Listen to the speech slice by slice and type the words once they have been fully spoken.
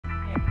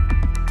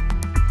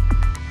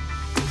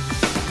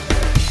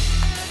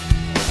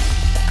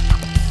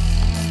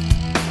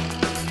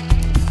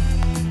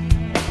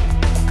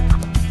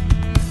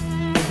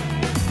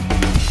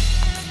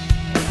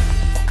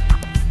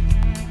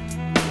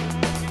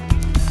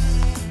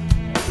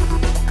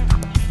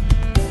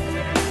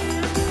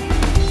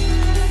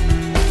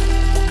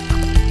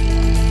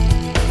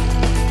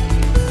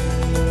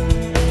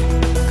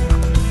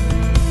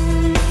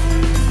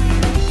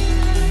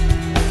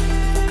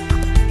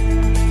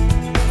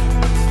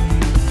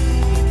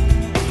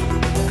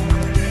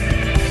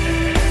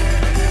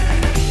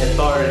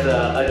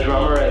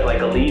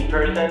lead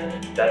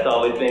person. That's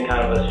always been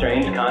kind of a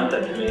strange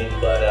concept to me,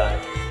 but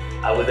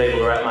I was able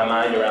to wrap my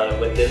mind around it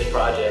with this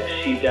project.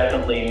 She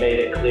definitely made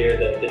it clear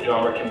that the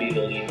drummer can be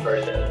the lead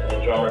person, and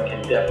the drummer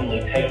can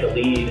definitely take the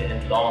lead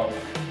in songs.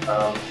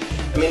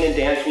 I mean, in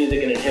dance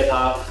music and in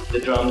hip-hop, the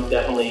drums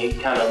definitely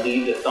kind of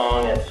lead the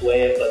song and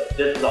sway it, but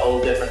this is a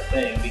whole different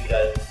thing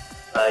because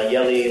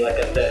Yael, like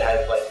I said,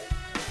 has like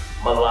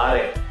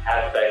melodic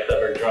aspects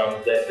of her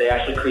drums that they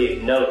actually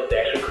create notes, they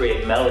actually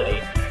create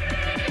melody.